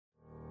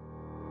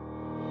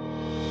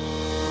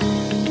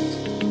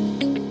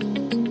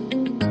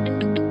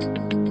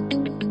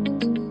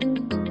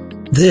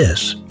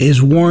This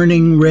is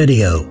Warning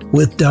Radio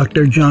with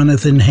Dr.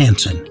 Jonathan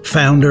Hansen,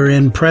 founder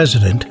and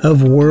president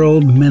of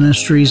World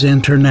Ministries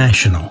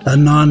International, a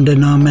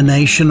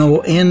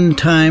non-denominational end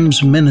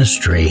times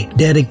ministry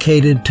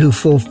dedicated to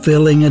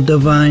fulfilling a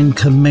divine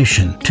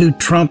commission to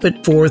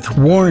trumpet forth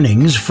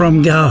warnings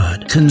from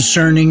God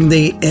concerning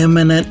the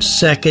imminent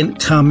second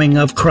coming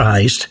of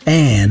Christ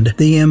and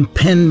the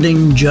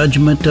impending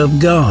judgment of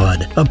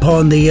God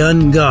upon the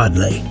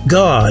ungodly.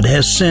 God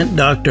has sent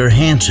Dr.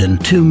 Hansen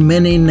to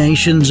many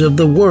nations of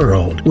the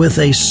world with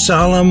a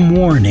solemn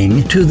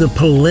warning to the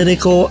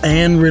political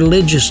and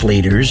religious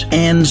leaders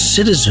and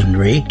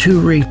citizenry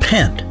to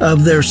repent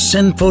of their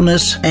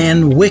sinfulness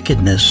and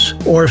wickedness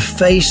or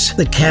face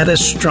the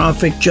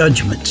catastrophic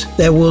judgments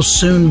that will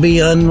soon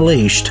be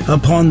unleashed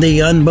upon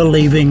the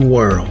unbelieving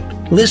world.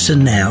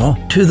 Listen now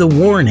to the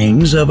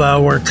warnings of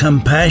our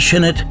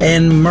compassionate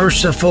and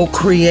merciful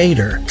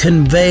Creator,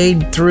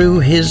 conveyed through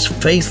His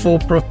faithful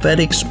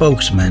prophetic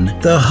spokesman,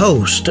 the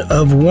host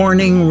of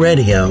Warning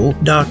Radio,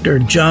 Dr.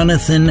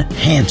 Jonathan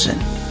Hansen.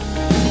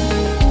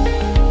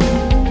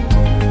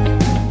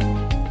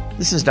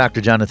 This is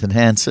Dr. Jonathan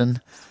Hansen.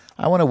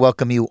 I want to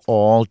welcome you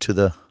all to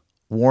the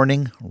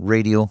Warning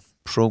Radio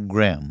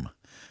program.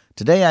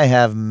 Today I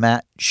have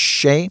Matt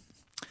Shea,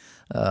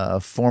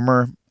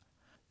 former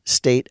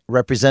State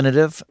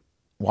Representative,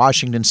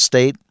 Washington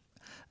State,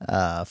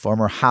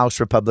 former House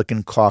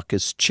Republican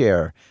Caucus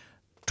Chair,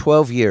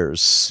 12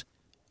 years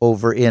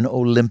over in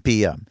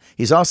Olympia.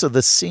 He's also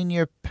the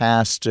senior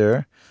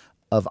pastor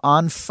of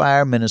On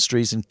Fire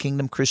Ministries and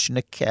Kingdom Christian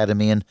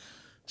Academy in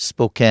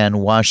Spokane,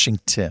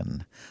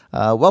 Washington.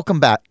 Welcome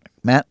back,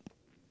 Matt.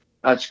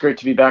 It's great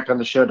to be back on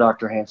the show,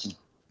 Dr. Hansen.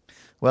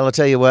 Well, I'll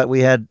tell you what,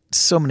 we had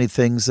so many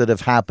things that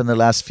have happened the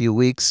last few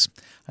weeks.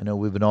 I know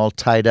we've been all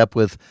tied up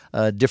with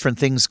different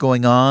things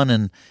going on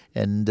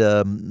and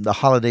the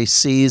holiday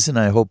season.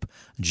 I hope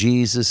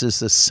Jesus is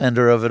the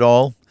center of it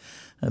all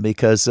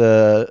because,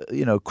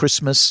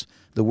 Christmas,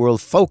 the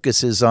world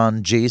focuses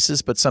on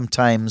Jesus, but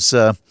sometimes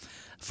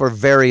for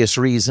various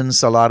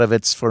reasons. A lot of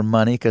it's for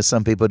money because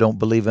some people don't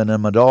believe in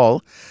him at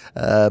all.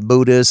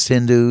 Buddhists,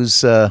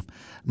 Hindus,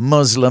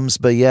 Muslims,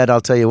 but yet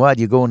I'll tell you what,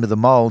 you go into the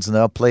malls and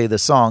they'll play the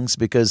songs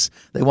because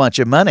they want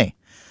your money.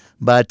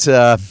 But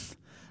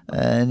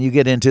and you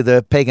get into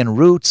the pagan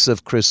roots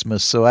of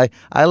Christmas. So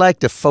I like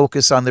to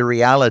focus on the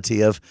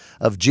reality of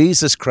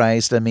Jesus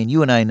Christ. I mean,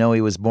 you and I know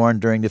he was born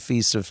during the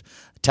Feast of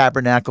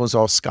Tabernacles.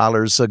 All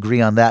scholars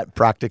agree on that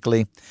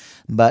practically.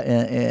 But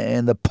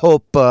and the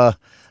Pope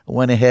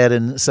went ahead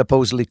and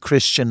supposedly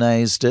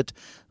Christianized it.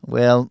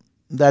 Well,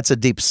 that's a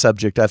deep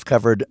subject. I've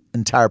covered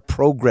entire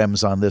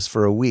programs on this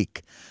for a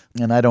week,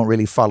 and I don't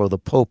really follow the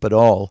Pope at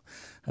all.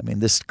 I mean,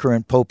 this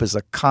current Pope is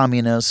a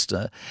communist.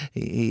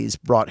 He's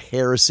brought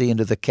heresy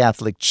into the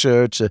Catholic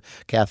Church. The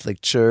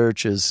Catholic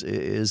Church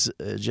is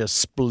just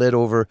split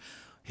over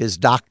his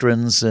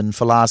doctrines and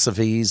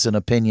philosophies and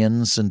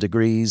opinions and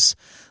degrees.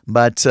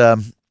 But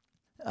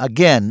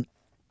again,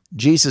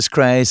 Jesus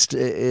Christ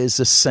is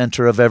the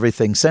center of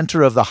everything,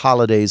 center of the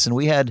holidays, and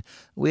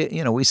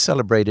we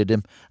celebrated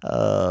him,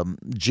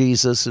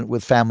 Jesus,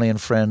 with family and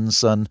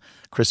friends on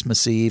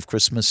Christmas Eve,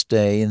 Christmas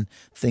Day, and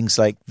things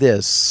like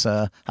this.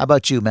 How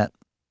about you, Matt?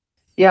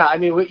 Yeah, I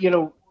mean,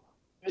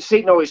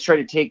 Satan always tried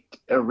to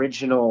take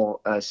original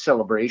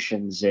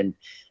celebrations and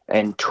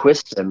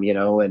twist them,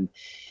 and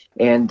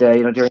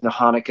during the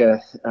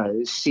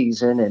Hanukkah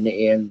season,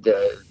 and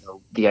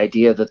the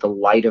idea that the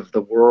light of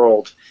the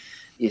world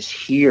is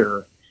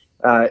here,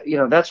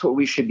 that's what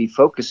we should be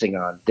focusing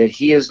on, that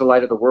he is the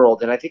light of the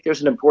world. And I think there's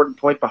an important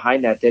point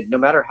behind that no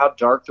matter how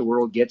dark the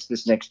world gets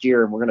this next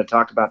year, and we're going to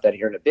talk about that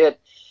here in a bit,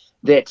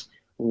 that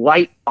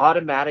light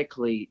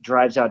automatically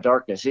drives out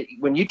darkness.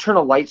 When you turn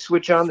a light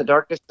switch on, the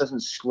darkness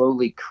doesn't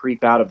slowly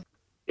creep out of it.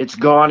 It's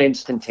gone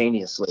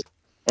instantaneously.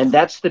 And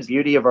that's the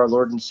beauty of our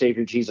Lord and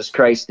Savior Jesus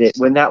Christ, that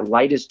when that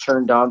light is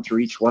turned on through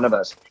each one of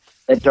us,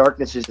 that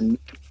darkness is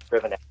immediately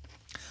driven out.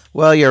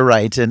 Well, you're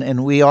right,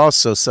 and we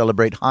also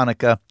celebrate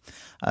Hanukkah,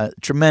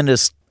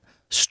 tremendous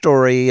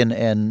story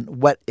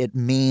and what it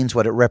means,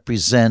 what it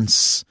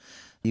represents.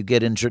 You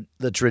get into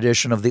the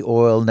tradition of the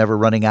oil never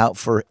running out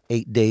for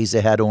 8 days.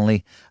 They had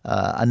only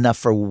enough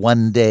for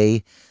one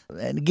day.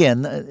 And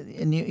again,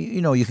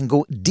 you can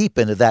go deep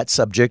into that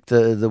subject,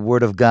 the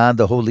Word of God,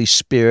 the Holy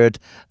Spirit,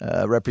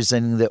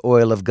 representing the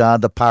oil of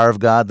God, the power of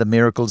God, the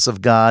miracles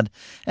of God.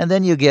 And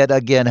then you get,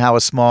 again, how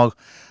a small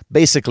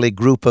basically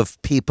group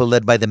of people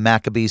led by the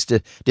Maccabees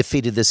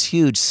defeated this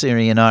huge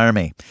Syrian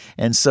army.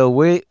 And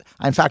so in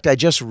fact, I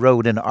just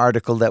wrote an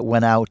article that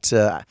went out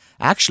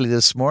actually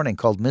this morning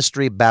called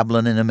Mystery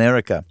Babylon in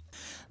America.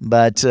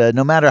 But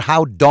no matter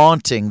how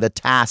daunting the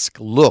task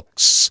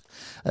looks,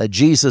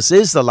 Jesus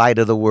is the light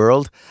of the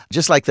world,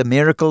 just like the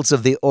miracles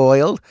of the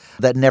oil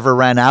that never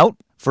ran out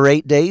for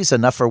 8 days,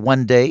 enough for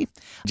one day.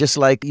 Just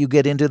like you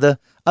get into the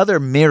other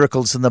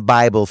miracles in the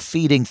Bible,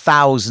 feeding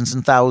thousands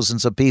and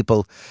thousands of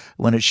people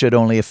when it should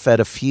only have fed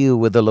a few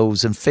with the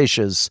loaves and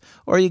fishes.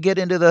 Or you get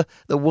into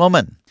the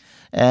woman,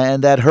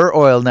 and that her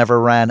oil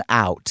never ran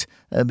out.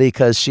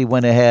 because she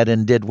went ahead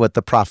and did what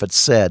the prophet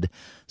said.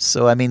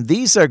 So, I mean,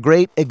 these are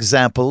great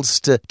examples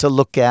to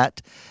look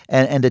at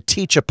and to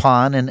teach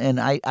upon, and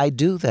I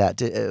do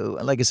that.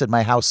 Like I said,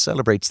 my house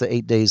celebrates the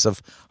 8 days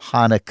of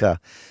Hanukkah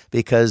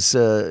because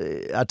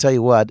I'll tell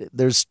you what,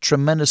 there's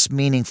tremendous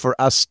meaning for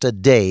us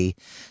today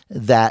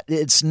that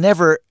it's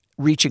never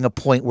reaching a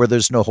point where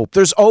there's no hope.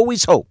 There's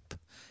always hope.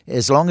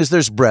 As long as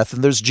there's breath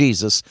and there's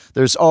Jesus,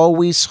 there's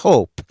always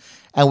hope,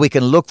 and we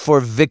can look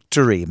for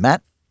victory.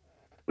 Matt?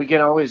 We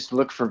can always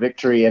look for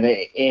victory,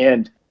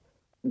 and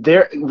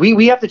there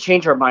we have to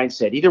change our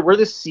mindset. Either we're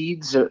the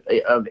seeds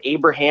of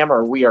Abraham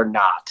or we are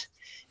not.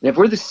 And if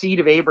we're the seed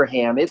of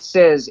Abraham, it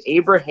says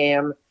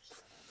Abraham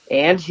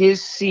and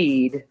his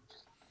seed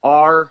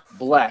are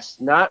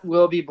blessed. Not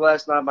will be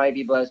blessed, not might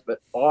be blessed,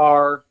 but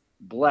are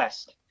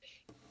blessed.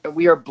 And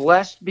we are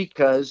blessed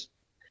because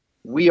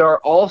we are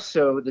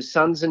also the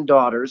sons and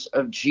daughters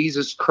of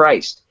Jesus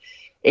Christ.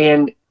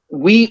 And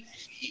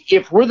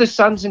if we're the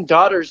sons and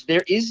daughters,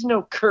 there is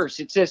no curse.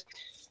 It says,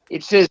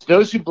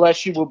 those who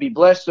bless you will be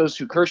blessed. Those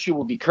who curse you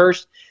will be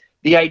cursed.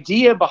 The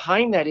idea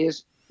behind that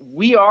is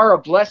we are a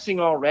blessing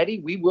already.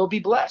 We will be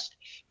blessed.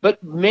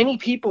 But many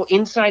people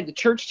inside the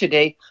church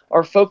today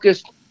are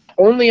focused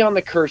only on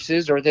the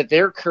curses, or that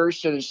they're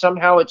cursed, or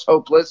somehow it's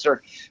hopeless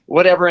or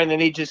whatever. And then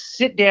they just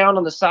sit down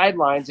on the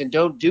sidelines and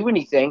don't do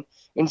anything.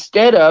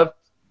 Instead of,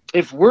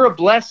 if we're a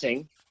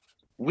blessing,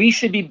 we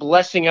should be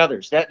blessing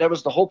others. That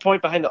was the whole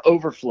point behind the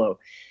overflow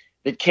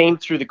that came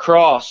through the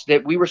cross,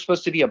 that we were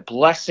supposed to be a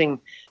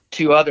blessing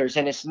to others.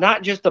 And it's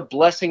not just a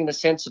blessing in the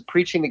sense of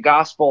preaching the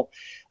gospel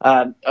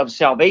of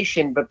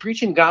salvation, but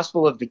preaching the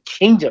gospel of the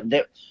kingdom,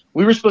 that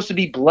we were supposed to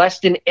be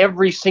blessed in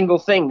every single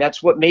thing.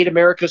 That's what made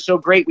America so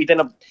great. We've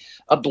been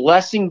a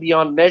blessing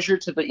beyond measure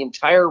to the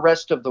entire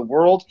rest of the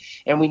world,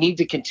 and we need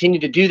to continue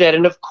to do that.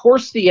 And of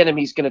course the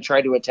enemy is going to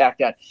try to attack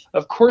that.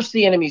 Of course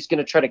the enemy is going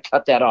to try to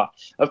cut that off.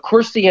 Of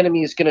course the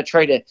enemy is going to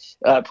try to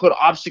put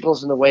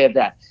obstacles in the way of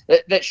that.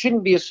 That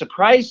shouldn't be a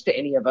surprise to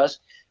any of us,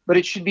 but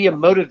it should be a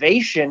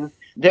motivation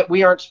that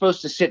we aren't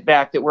supposed to sit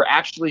back, that we're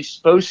actually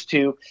supposed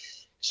to,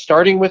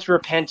 starting with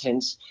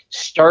repentance,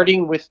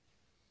 starting with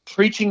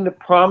preaching the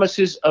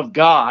promises of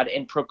God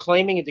and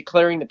proclaiming and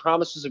declaring the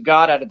promises of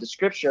God out of the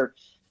scripture,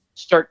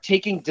 start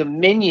taking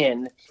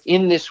dominion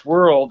in this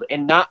world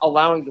and not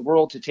allowing the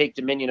world to take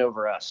dominion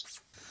over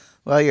us.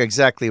 Well, you're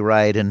exactly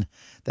right. And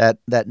that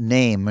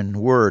name and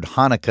word,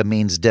 Hanukkah,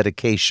 means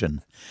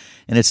dedication.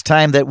 And it's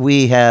time that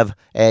we have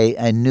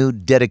a new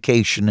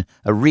dedication,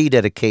 a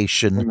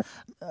rededication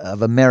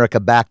of America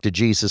back to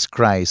Jesus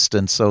Christ.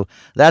 And so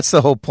that's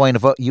the whole point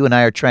of what you and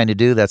I are trying to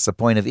do. That's the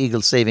point of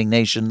Eagle Saving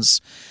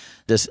Nations,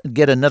 to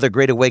get another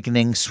great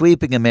awakening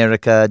sweeping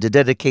America, to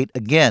dedicate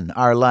again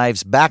our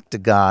lives back to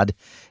God.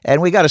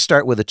 And we got to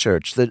start with the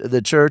church.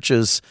 The church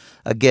is,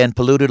 again,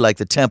 polluted like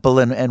the temple,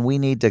 and we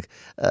need to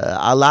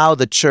allow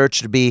the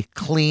church to be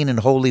clean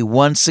and holy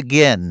once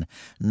again,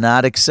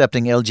 not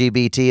accepting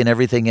LGBT and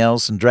everything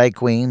else and drag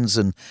queens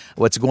and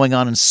what's going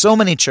on in so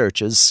many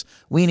churches.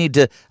 We need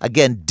to,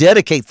 again,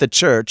 dedicate the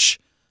church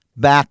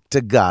back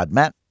to God.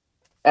 Matt?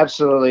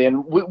 Absolutely.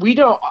 And we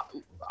don't,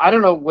 I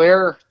don't know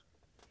where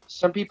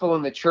some people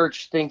in the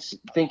church think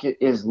it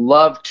is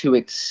love to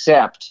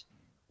accept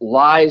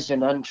lies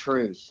and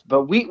untruth,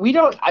 but we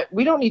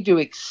don't need to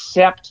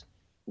accept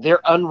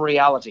their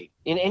unreality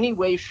in any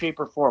way, shape,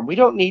 or form. We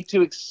don't need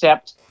to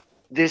accept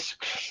this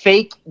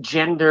fake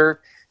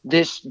gender,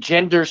 this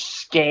gender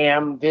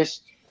scam,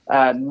 this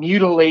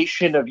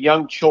mutilation of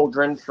young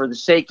children for the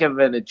sake of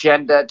an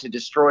agenda to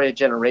destroy a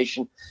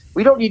generation.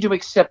 We don't need to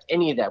accept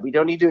any of that. We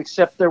don't need to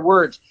accept their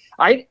words.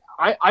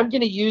 I'm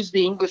going to use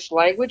the English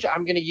language.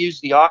 I'm going to use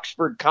the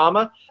Oxford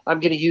comma. I'm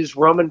going to use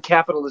Roman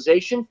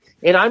capitalization.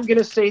 And I'm going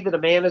to say that a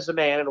man is a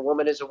man and a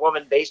woman is a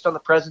woman based on the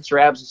presence or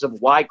absence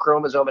of Y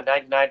chromosome in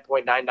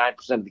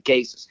 99.99% of the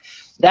cases.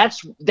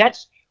 That's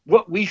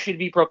what we should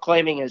be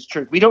proclaiming as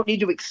truth. We don't need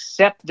to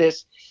accept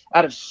this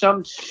out of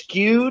some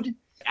skewed,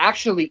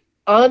 actually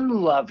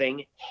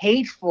unloving,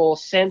 hateful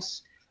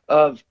sense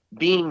of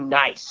being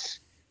nice.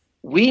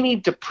 We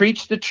need to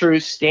preach the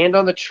truth, stand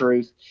on the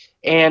truth,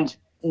 and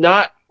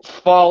not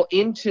fall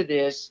into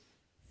this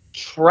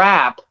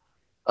trap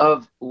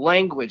of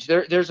language.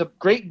 There's a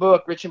great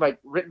book written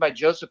by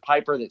Joseph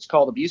Piper that's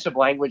called Abuse of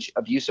Language,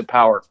 Abuse of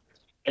Power.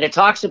 And it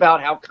talks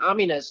about how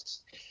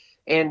communists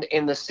and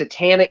the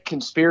satanic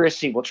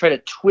conspiracy will try to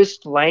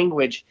twist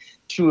language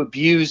to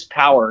abuse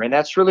power. And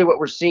that's really what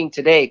we're seeing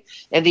today.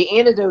 And the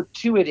antidote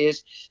to it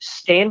is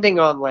standing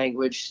on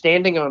language,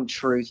 standing on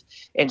truth,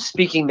 and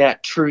speaking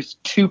that truth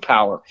to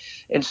power.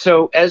 And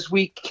so as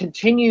we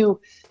continue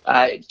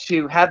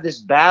to have this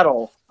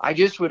battle, I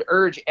just would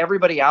urge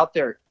everybody out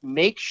there,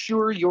 make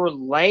sure your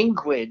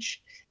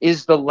language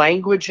is the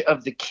language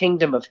of the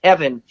kingdom of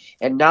heaven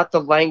and not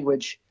the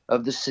language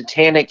of the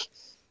satanic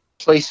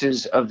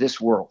places of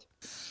this world.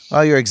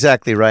 Well, you're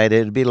exactly right.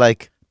 It'd be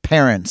like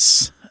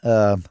parents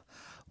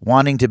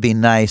wanting to be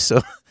nice,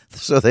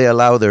 so they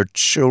allow their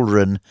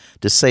children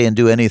to say and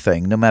do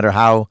anything, no matter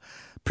how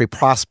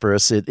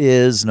preposterous it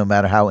is, no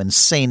matter how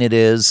insane it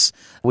is.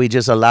 We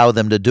just allow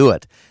them to do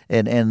it.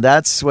 And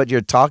that's what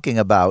you're talking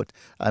about.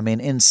 I mean,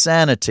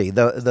 insanity,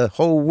 the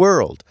whole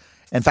world.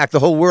 In fact, the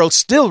whole world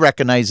still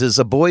recognizes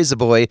a boy is a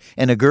boy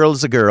and a girl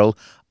is a girl,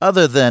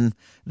 other than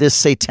this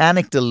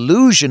satanic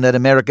delusion that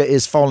America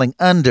is falling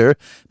under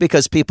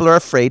because people are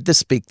afraid to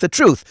speak the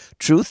truth.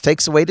 Truth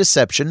takes away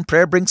deception.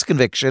 Prayer brings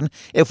conviction.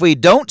 If we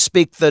don't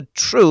speak the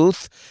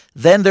truth,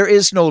 then there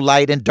is no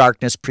light and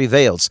darkness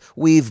prevails.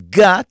 We've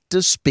got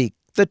to speak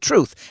the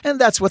truth. And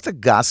that's what the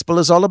gospel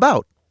is all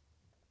about.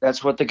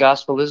 That's what the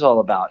gospel is all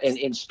about.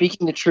 And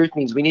speaking the truth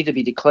means we need to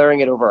be declaring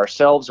it over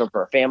ourselves,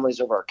 over our families,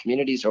 over our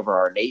communities, over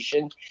our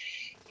nation.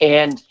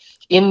 And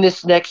in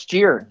this next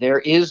year, there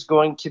is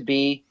going to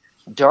be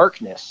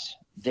darkness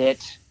and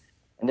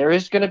there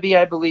is going to be,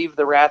 I believe,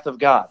 the wrath of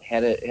God.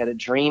 Had a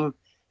dream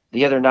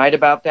the other night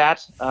about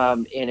that.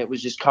 And it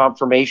was just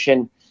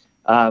confirmation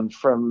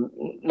from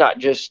not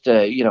just,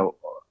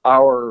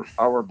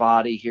 our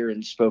body here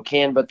in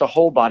Spokane, but the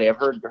whole body. I've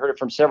heard it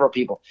from several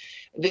people.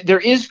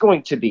 There is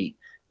going to be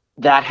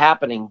that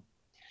happening,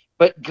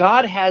 but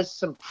God has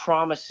some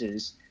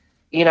promises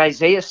in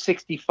Isaiah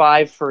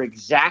 65 for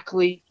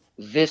exactly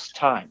this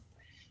time,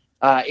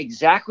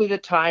 exactly the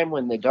time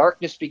when the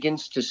darkness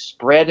begins to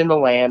spread in the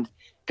land.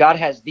 God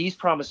has these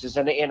promises,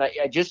 and I'm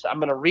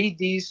going to read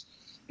these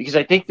because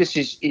I think this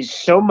is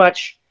so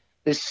much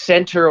the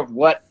center of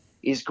what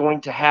is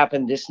going to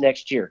happen this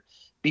next year.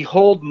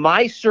 Behold,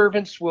 my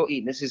servants will eat.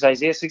 And this is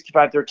Isaiah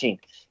 65:13.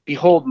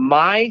 Behold,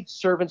 my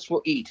servants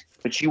will eat,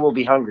 but you will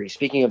be hungry.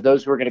 Speaking of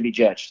those who are going to be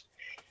judged.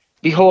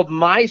 Behold,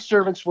 my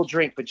servants will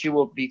drink, but you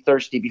will be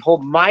thirsty.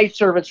 Behold, my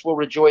servants will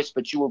rejoice,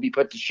 but you will be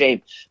put to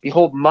shame.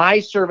 Behold, my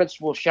servants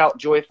will shout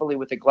joyfully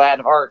with a glad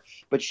heart,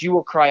 but you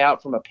will cry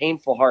out from a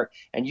painful heart,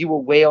 and you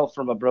will wail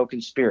from a broken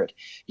spirit.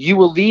 You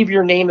will leave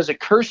your name as a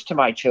curse to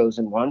my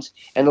chosen ones,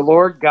 and the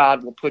Lord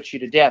God will put you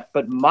to death.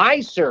 But my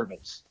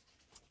servants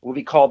will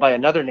be called by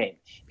another name,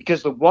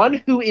 because the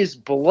one who is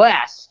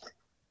blessed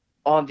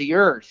on the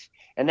earth,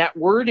 and that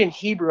word in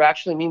Hebrew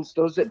actually means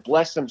those that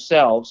bless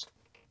themselves.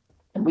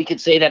 And we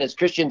could say that as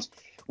Christians,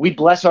 we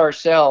bless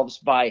ourselves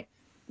by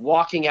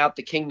walking out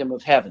the kingdom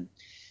of heaven,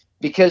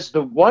 because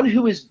the one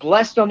who is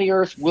blessed on the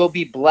earth will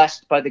be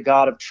blessed by the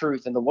God of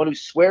truth. And the one who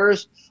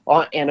swears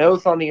on an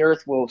oath on the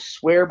earth will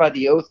swear by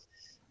the oath,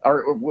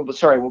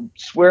 will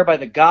swear by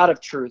the God of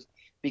truth,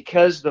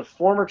 because the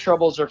former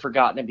troubles are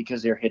forgotten and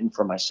because they're hidden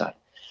from my sight.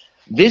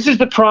 This is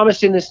the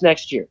promise in this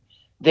next year,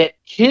 that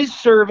his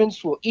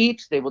servants will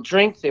eat, they will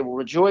drink, they will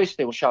rejoice,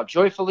 they will shout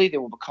joyfully, they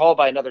will be called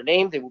by another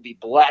name, they will be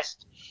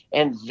blessed,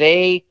 and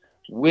they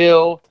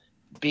will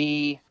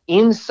be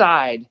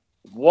inside,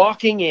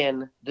 walking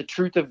in the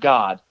truth of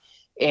God.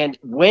 And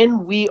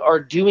when we are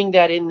doing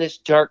that in this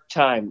dark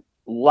time,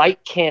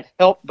 light can't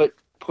help but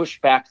push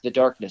back the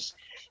darkness.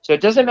 So it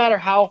doesn't matter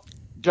how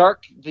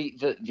dark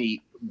the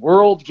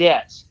world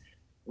gets.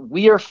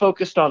 We are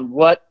focused on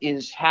what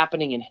is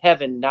happening in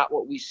heaven, not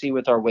what we see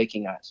with our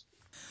waking eyes.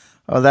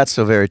 Oh, that's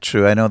so very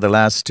true. I know the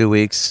last 2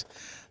 weeks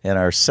in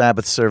our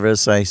Sabbath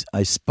service, I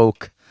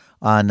spoke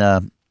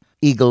on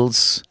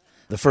eagles.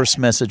 The first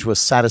message was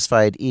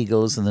satisfied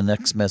eagles, and the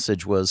next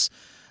message was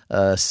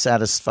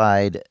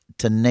satisfied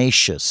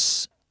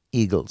tenacious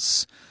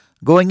eagles.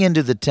 Going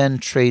into the 10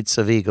 traits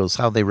of eagles,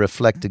 how they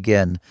reflect,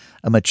 again,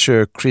 a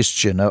mature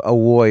Christian, a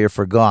warrior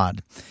for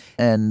God.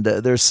 And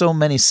there's so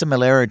many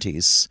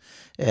similarities.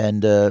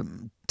 And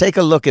take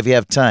a look if you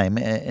have time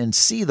and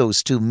see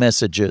those two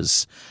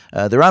messages.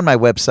 They're on my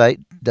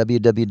website,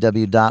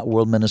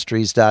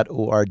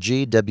 www.worldministries.org,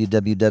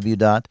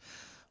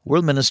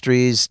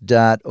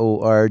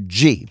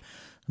 www.worldministries.org.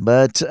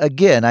 But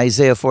again,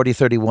 Isaiah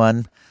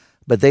 40:31,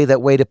 but they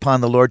that wait upon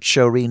the Lord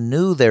shall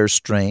renew their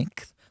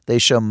strength. They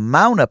shall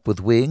mount up with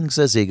wings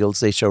as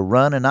eagles. They shall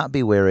run and not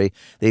be weary.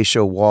 They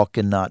shall walk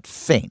and not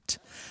faint.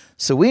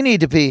 So we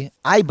need to be,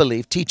 I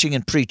believe, teaching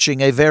and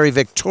preaching a very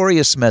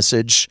victorious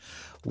message,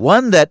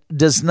 one that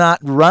does not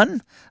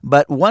run,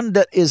 but one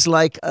that is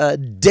like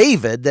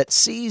David, that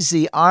sees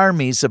the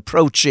armies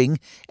approaching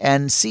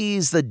and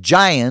sees the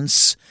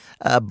giants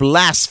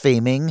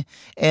blaspheming,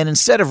 and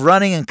instead of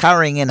running and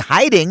cowering and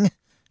hiding,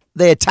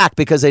 they attack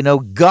because they know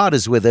God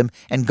is with them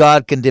and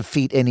God can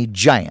defeat any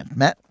giant.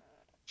 Matt?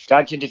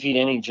 God can defeat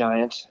any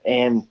giant.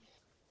 And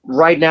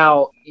right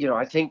now,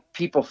 I think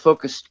people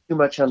focus too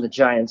much on the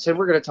giants. And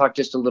we're going to talk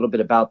just a little bit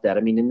about that.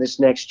 I mean, in this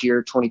next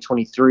year,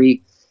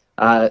 2023,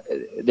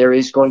 there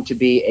is going to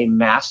be a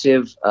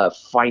massive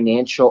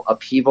financial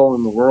upheaval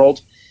in the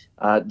world.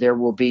 There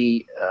will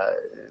be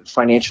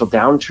financial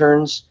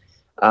downturns.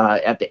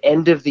 At the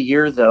end of the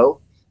year,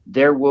 though,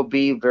 there will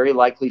be very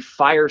likely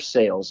fire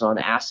sales on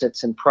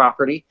assets and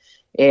property.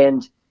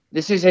 And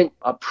this isn't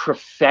a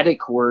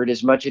prophetic word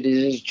as much as it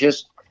is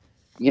just,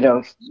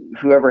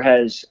 whoever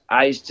has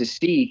eyes to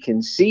see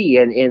can see,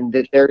 and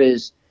that there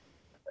is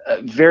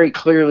very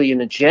clearly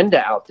an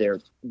agenda out there.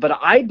 But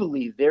I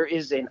believe there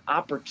is an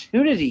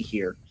opportunity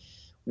here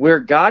where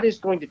God is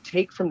going to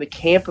take from the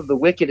camp of the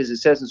wicked, as it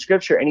says in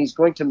Scripture, and he's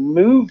going to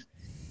move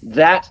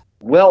that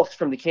wealth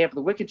from the camp of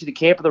the wicked to the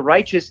camp of the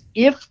righteous,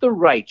 if the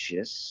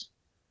righteous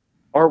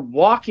are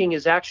walking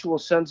as actual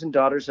sons and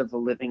daughters of the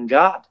living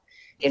God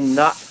and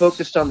not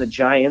focused on the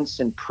giants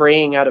and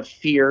praying out of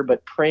fear,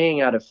 but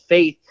praying out of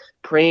faith,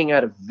 praying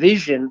out of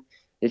vision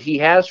that he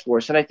has for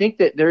us. And I think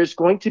that there is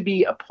going to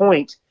be a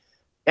point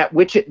at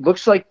which it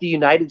looks like the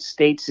United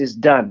States is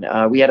done.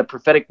 We had a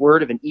prophetic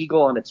word of an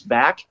eagle on its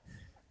back,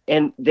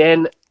 and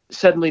then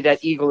suddenly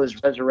that eagle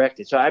is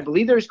resurrected. So I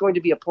believe there's going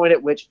to be a point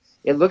at which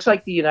it looks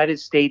like the United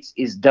States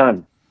is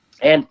done.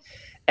 And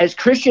as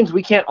Christians,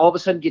 we can't all of a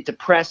sudden get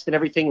depressed and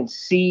everything and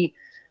see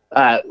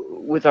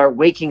with our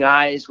waking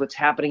eyes what's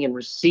happening and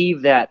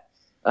receive that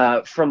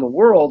from the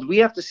world. We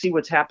have to see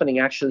what's happening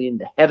actually in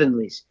the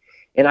heavenlies.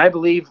 And I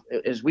believe,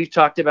 as we've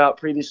talked about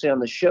previously on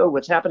the show,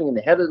 what's happening in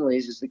the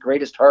heavenlies is the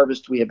greatest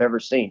harvest we have ever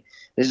seen.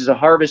 This is a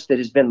harvest that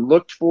has been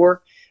looked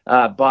for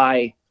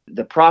by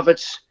the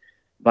prophets,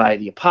 by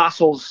the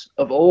apostles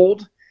of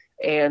old,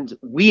 and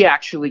we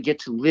actually get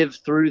to live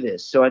through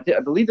this. So I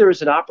believe there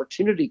is an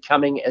opportunity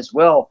coming as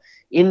well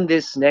in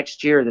this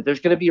next year, that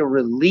there's going to be a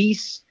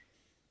release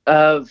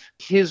of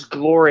his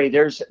glory.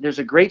 There's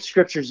a great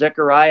scripture,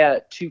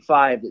 Zechariah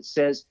 2:5, that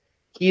says,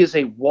 he is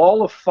a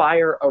wall of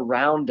fire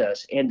around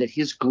us, and that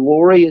his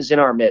glory is in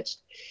our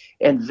midst.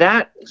 And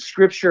that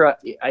scripture,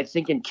 I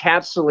think,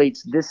 encapsulates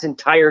this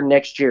entire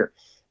next year,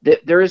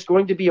 that there is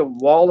going to be a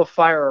wall of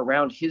fire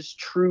around his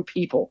true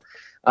people,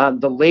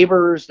 the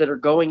laborers that are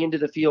going into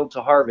the field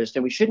to harvest.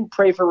 And we shouldn't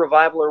pray for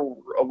revival or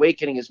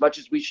awakening as much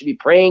as we should be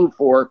praying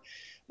for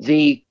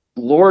the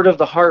Lord of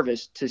the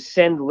harvest to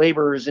send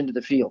laborers into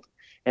the field.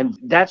 And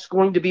that's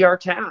going to be our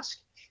task.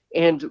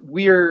 And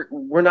we're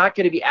not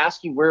going to be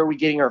asking where are we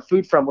getting our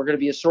food from. We're going to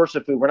be a source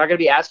of food. We're not going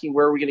to be asking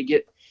where are we going to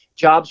get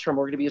jobs from.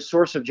 We're going to be a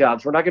source of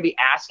jobs. We're not going to be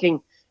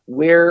asking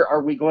where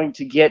are we going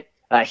to get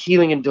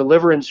healing and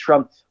deliverance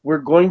from. We're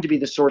going to be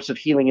the source of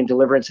healing and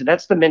deliverance. And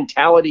that's the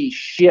mentality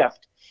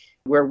shift,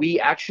 where we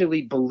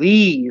actually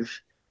believe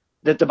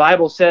that the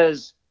Bible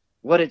says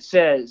what it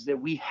says,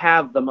 that we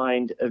have the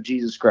mind of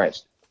Jesus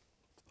Christ.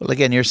 Well,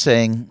 again, you're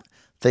saying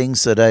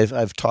things that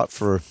I've taught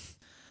for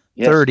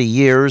 30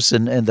 years,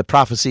 and the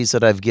prophecies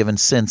that I've given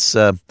since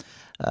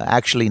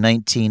actually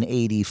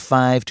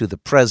 1985 to the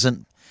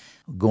present,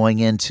 going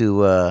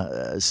into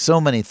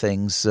so many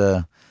things,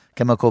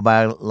 chemical,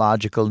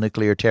 biological,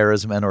 nuclear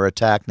terrorism, and or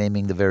attack,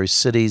 naming the very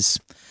cities,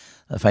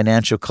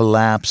 financial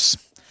collapse.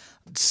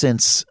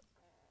 Since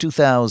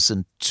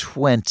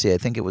 2020, I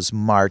think it was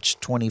March,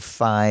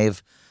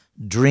 25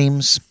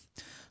 dreams,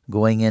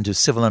 going into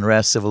civil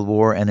unrest, civil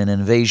war, and an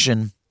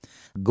invasion,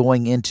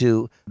 going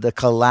into the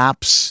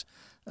collapse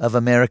of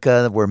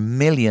America, where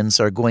millions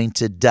are going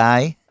to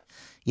die.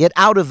 Yet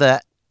out of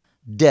that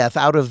death,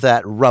 out of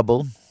that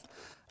rubble,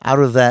 out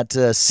of that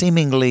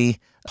seemingly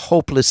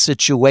hopeless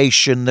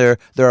situation, there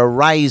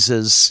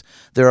arises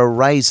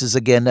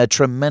again a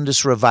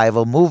tremendous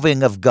revival,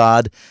 moving of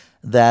God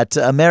that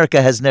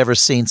America has never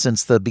seen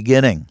since the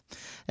beginning.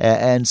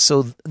 And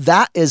so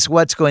that is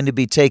what's going to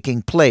be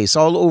taking place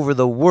all over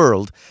the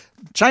world.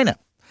 China.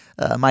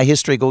 My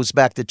history goes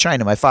back to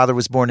China. My father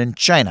was born in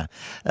China.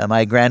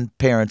 My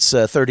grandparents,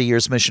 30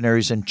 years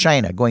missionaries in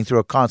China, going through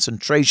a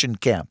concentration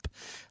camp.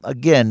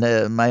 Again,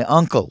 my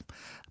uncle,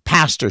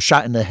 pastor,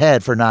 shot in the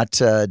head for not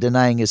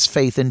denying his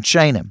faith in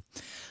China.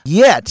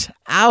 Yet,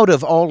 out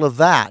of all of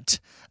that,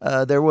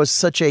 there was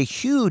such a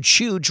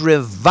huge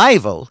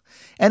revival,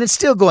 and it's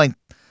still going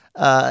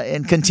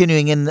and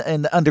continuing in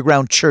the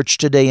underground church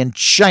today in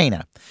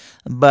China.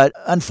 But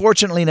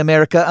unfortunately in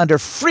America, under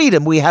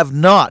freedom, we have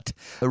not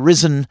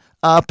risen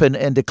up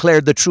and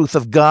declared the truth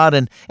of God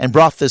and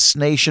brought this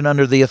nation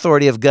under the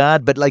authority of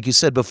God. But like you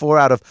said before,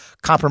 out of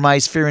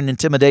compromise, fear, and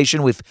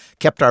intimidation, we've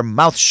kept our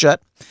mouth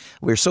shut.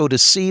 We're so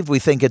deceived. We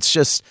think it's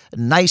just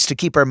nice to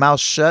keep our mouth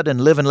shut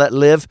and live and let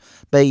live.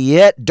 But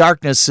yet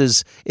darkness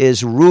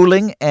is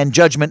ruling, and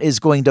judgment is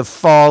going to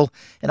fall.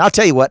 And I'll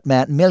tell you what,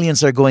 Matt,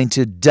 millions are going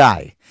to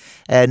die.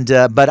 And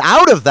but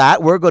out of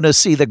that, we're going to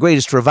see the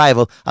greatest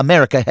revival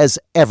America has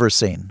ever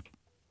seen.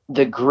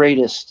 The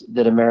greatest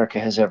that America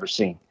has ever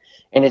seen.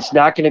 And it's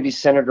not going to be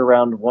centered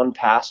around one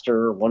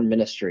pastor or one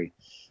ministry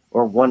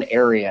or one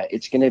area.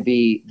 It's going to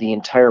be the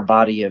entire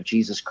body of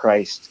Jesus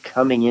Christ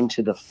coming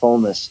into the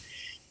fullness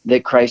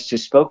that Christ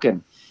has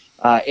spoken.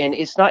 And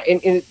it's not,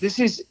 and this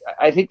is,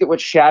 I think that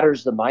what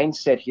shatters the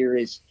mindset here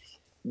is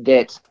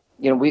that,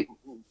 we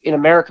in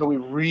America, we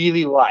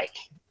really like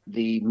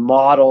the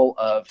model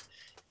of,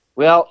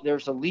 well,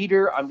 there's a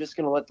leader, I'm just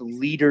going to let the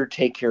leader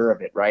take care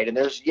of it, right? And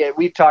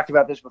we've talked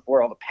about this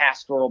before, all the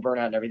pastoral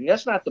burnout and everything.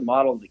 That's not the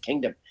model of the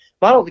kingdom.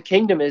 The model of the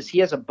kingdom is he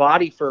has a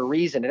body for a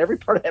reason, and every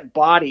part of that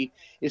body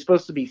is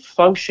supposed to be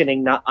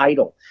functioning, not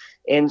idle.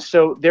 And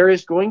so there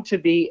is going to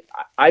be,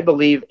 I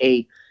believe,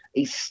 a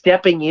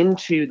stepping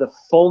into the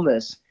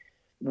fullness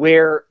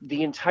where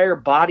the entire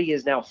body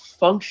is now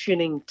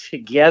functioning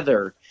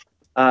together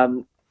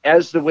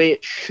as the way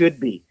it should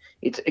be.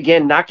 It's,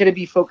 again, not going to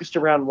be focused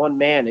around one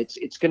man.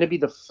 It's going to be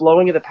the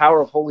flowing of the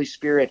power of Holy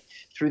Spirit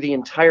through the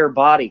entire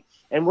body.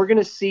 and we're going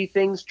to see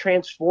things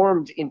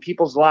transformed in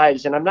people's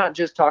lives. And I'm not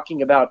just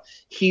talking about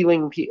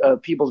healing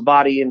people's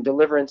body and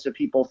deliverance of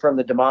people from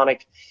the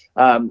demonic.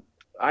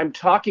 I'm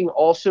talking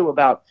also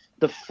about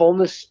the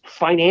fullness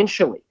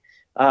financially,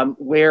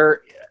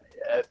 where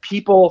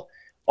people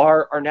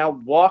are now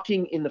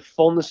walking in the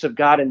fullness of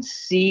God and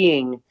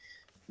seeing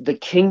the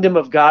kingdom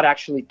of God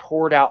actually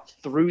poured out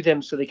through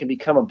them so they can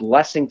become a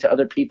blessing to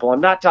other people.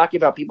 I'm not talking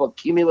about people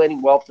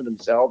accumulating wealth for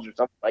themselves or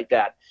something like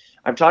that.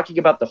 I'm talking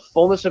about the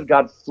fullness of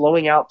God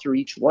flowing out through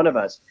each one of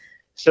us,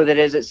 so that,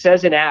 as it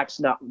says in Acts,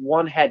 not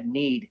one had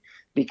need,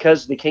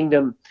 because the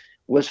kingdom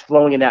was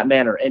flowing in that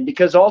manner. And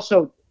because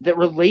also that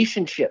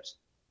relationships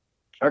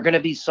are going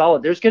to be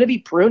solid. There's going to be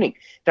pruning.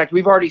 In fact,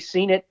 we've already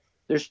seen it.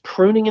 There's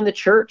pruning in the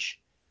church.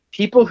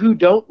 People who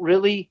don't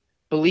really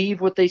believe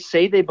what they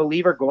say they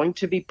believe are going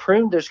to be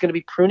pruned. There's going to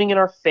be pruning in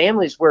our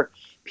families, where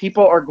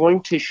people are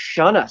going to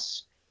shun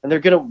us and they're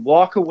going to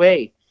walk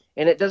away.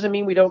 And it doesn't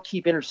mean we don't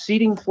keep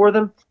interceding for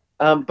them,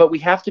 but we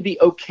have to be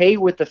okay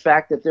with the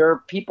fact that there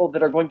are people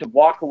that are going to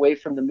walk away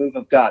from the move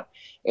of God.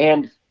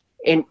 And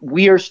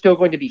we are still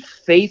going to be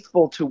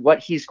faithful to what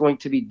he's going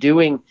to be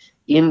doing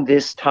in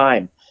this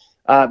time.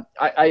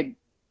 I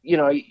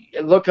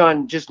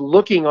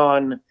looking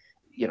on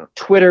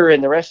Twitter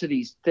and the rest of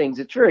these things,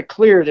 it's very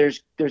clear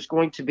there's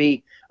going to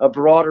be a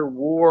broader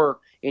war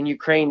in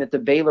Ukraine, that the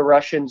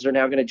Belarusians are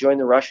now going to join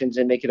the Russians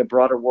and make it a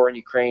broader war in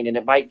Ukraine, and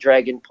it might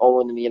drag in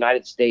Poland and the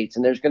United States,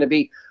 and there's going to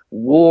be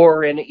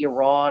war in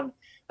Iran,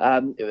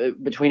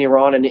 between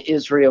Iran and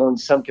Israel in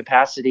some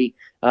capacity,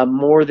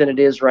 more than it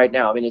is right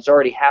now. I mean, it's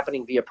already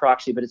happening via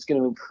proxy, but it's going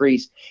to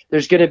increase.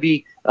 There's going to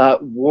be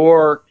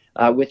war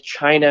with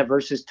China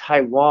versus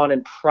Taiwan,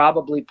 and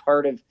probably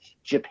part of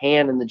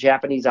Japan and the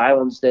Japanese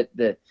islands that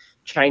the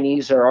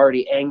Chinese are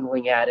already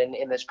angling at, and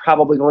it's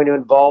probably going to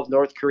involve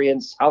North Korea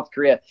and South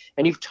Korea.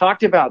 And you've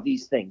talked about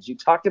these things. You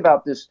talked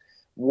about this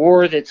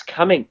war that's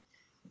coming.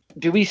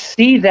 Do we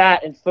see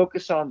that and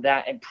focus on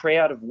that and pray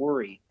out of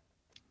worry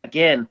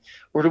again,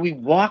 or do we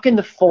walk in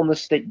the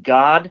fullness that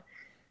God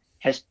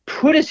has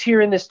put us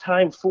here in this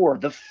time for,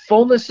 the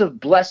fullness of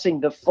blessing,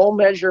 the full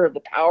measure of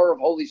the power of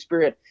Holy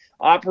Spirit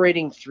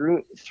operating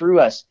through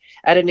us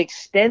at an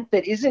extent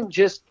that isn't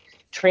just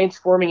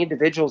transforming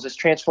individuals, it's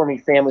transforming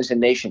families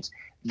and nations.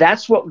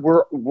 That's what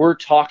we're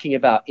talking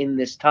about in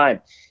this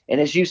time.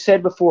 And as you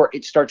said before,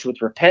 it starts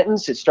with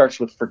repentance, it starts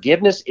with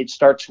forgiveness, it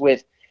starts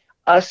with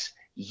us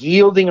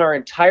yielding our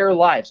entire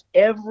lives,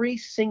 every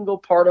single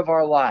part of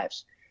our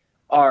lives,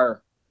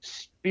 our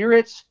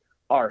spirits,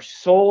 our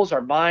souls,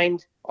 our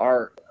mind,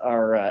 our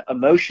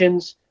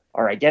emotions,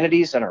 our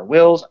identities and our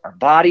wills, our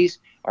bodies,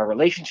 our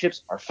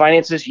relationships, our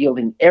finances,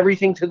 yielding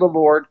everything to the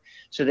Lord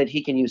so that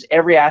he can use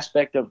every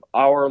aspect of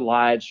our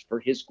lives for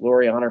his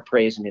glory, honor,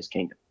 praise, and his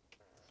kingdom.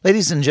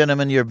 Ladies and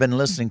gentlemen, you've been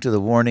listening to the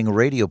Warning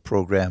Radio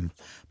program.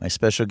 My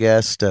special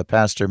guest,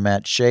 Pastor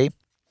Matt Shea.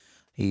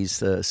 He's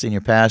the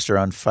senior pastor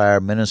on Fire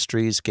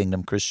Ministries,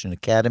 Kingdom Christian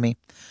Academy,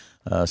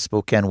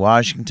 Spokane,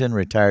 Washington,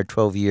 retired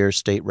 12-year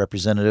state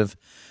representative,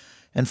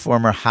 and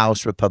former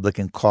House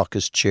Republican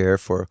caucus chair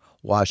for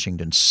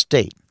Washington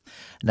State.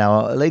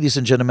 Now, ladies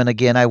and gentlemen,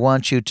 again, I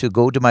want you to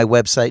go to my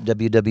website,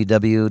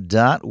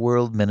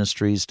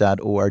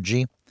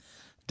 www.worldministries.org,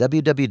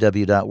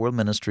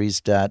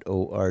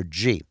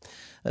 www.worldministries.org.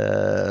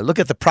 Look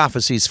at the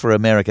prophecies for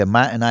America.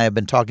 Matt and I have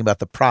been talking about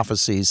the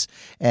prophecies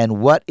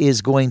and what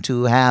is going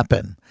to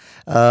happen.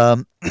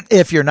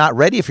 If you're not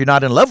ready, if you're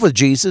not in love with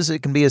Jesus,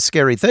 it can be a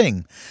scary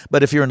thing.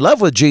 But if you're in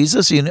love with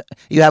Jesus, you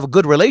have a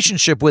good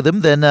relationship with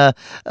him, then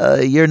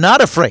you're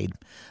not afraid.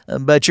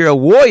 But you're a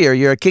warrior,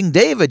 you're a King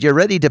David, you're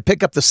ready to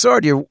pick up the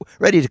sword, you're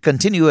ready to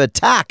continue to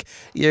attack,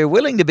 you're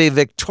willing to be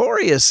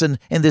victorious in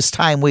this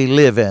time we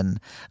live in.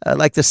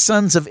 Like the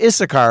sons of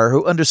Issachar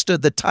who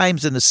understood the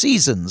times and the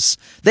seasons.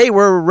 They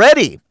were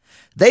ready.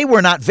 They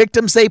were not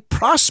victims, they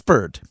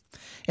prospered.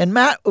 And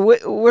Matt,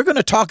 we're going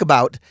to talk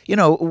about,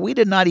 we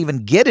did not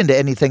even get into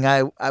anything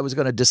I was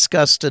going to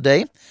discuss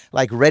today,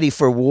 like ready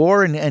for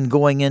war and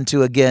going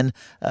into, again,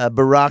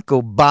 Barack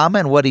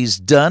Obama and what he's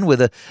done with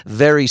the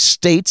very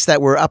states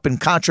that were up in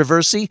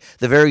controversy,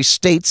 the very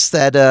states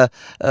that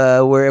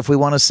were, if we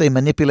want to say,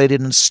 manipulated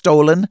and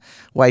stolen,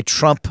 why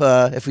Trump,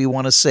 if we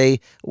want to say,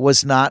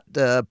 was not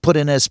put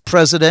in as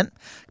president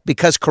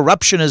because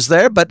corruption is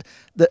there. But,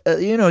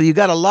 you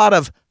got a lot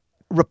of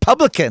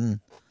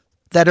Republican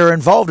that are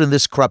involved in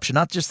this corruption,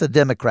 not just the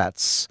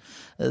Democrats,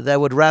 that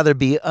would rather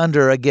be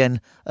under, again,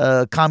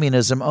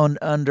 communism,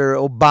 under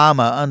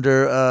Obama,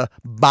 under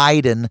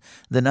Biden,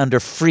 than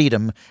under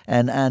freedom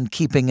and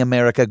keeping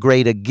America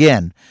great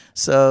again.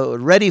 So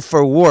ready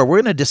for war. We're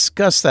going to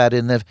discuss that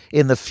in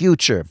the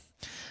future.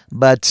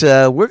 But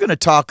we're going to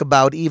talk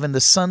about even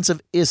the sons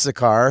of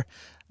Issachar,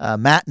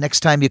 Matt,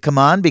 next time you come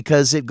on,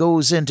 because it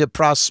goes into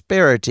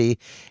prosperity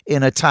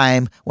in a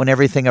time when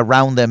everything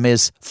around them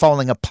is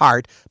falling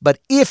apart. But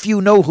if you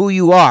know who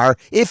you are,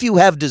 if you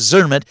have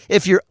discernment,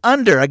 if you're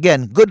under,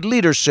 again, good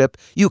leadership,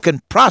 you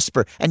can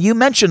prosper. And you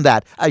mentioned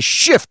that, a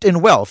shift in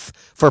wealth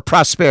for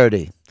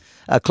prosperity.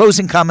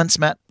 Closing comments,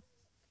 Matt?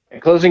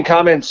 Closing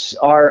comments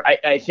are,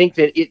 I think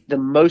that the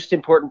most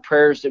important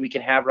prayers that we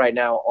can have right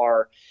now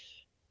are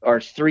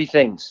three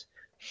things.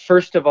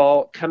 First of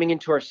all, coming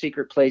into our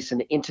secret place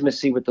and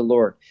intimacy with the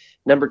Lord.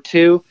 Number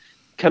two,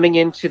 coming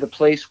into the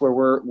place where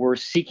we're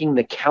seeking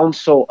the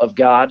counsel of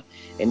God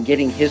and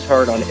getting his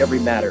heart on every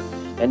matter.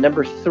 And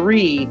number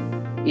three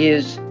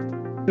is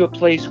to a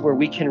place where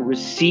we can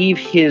receive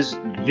his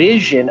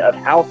vision of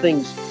how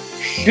things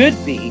should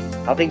be,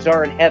 how things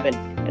are in heaven,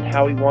 and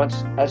how he wants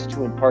us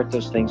to impart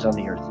those things on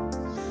the earth.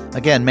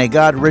 Again, may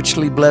God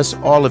richly bless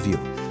all of you.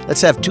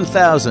 Let's have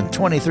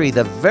 2023,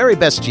 the very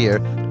best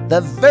year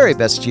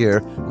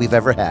we've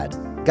ever had.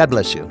 God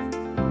bless you.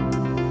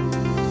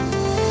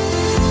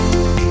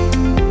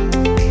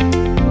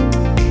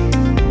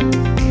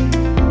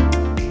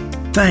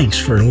 Thanks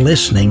for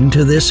listening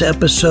to this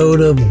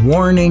episode of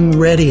Warning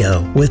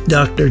Radio with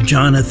Dr.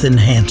 Jonathan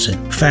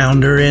Hansen,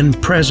 founder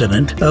and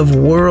president of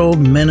World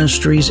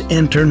Ministries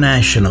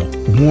International.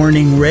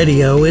 Warning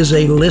Radio is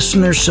a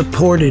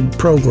listener-supported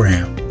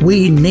program.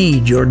 We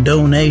need your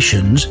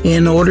donations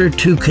in order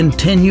to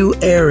continue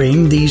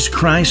airing these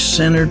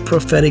Christ-centered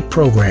prophetic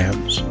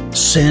programs.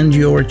 Send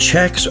your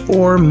checks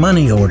or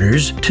money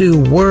orders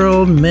to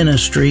World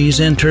Ministries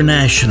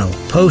International,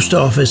 Post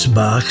Office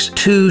Box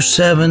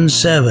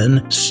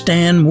 277,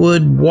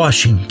 Stanwood,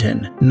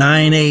 Washington,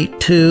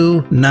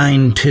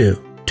 98292.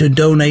 To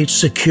donate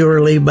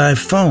securely by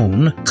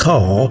phone,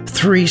 call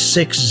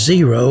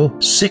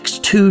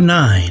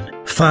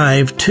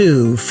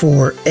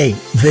 360-629-5248.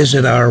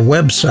 Visit our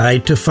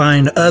website to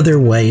find other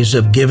ways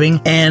of giving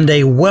and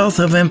a wealth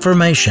of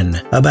information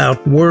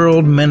about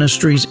World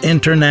Ministries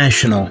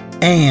International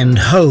and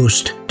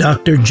host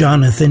Dr.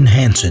 Jonathan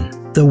Hansen.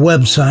 The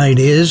website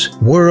is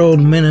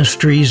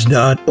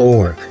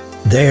worldministries.org.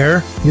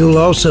 There, you'll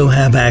also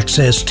have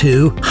access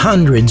to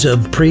hundreds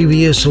of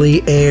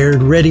previously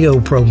aired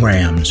radio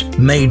programs,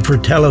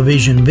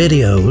 made-for-television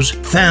videos,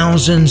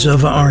 thousands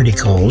of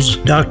articles,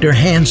 Dr.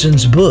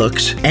 Hansen's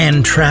books,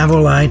 and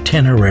travel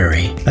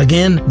itinerary.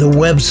 Again, the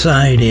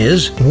website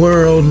is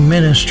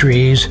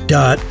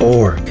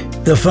worldministries.org.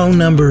 The phone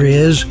number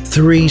is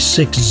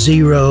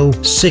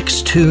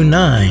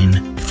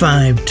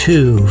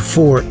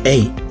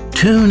 360-629-5248.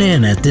 Tune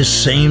in at this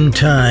same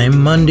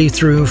time, Monday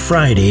through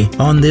Friday,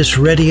 on this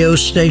radio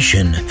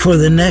station for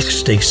the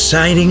next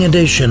exciting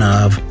edition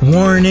of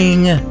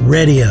Warning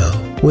Radio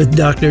with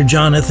Dr.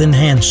 Jonathan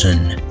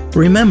Hansen.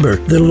 Remember,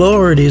 the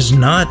Lord is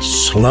not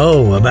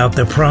slow about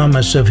the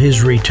promise of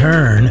his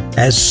return,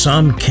 as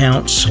some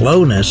count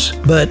slowness,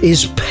 but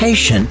is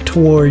patient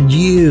toward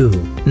you,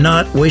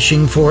 not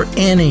wishing for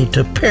any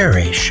to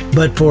perish,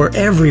 but for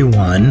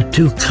everyone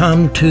to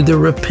come to the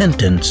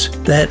repentance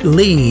that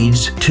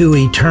leads to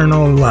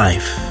eternal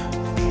life.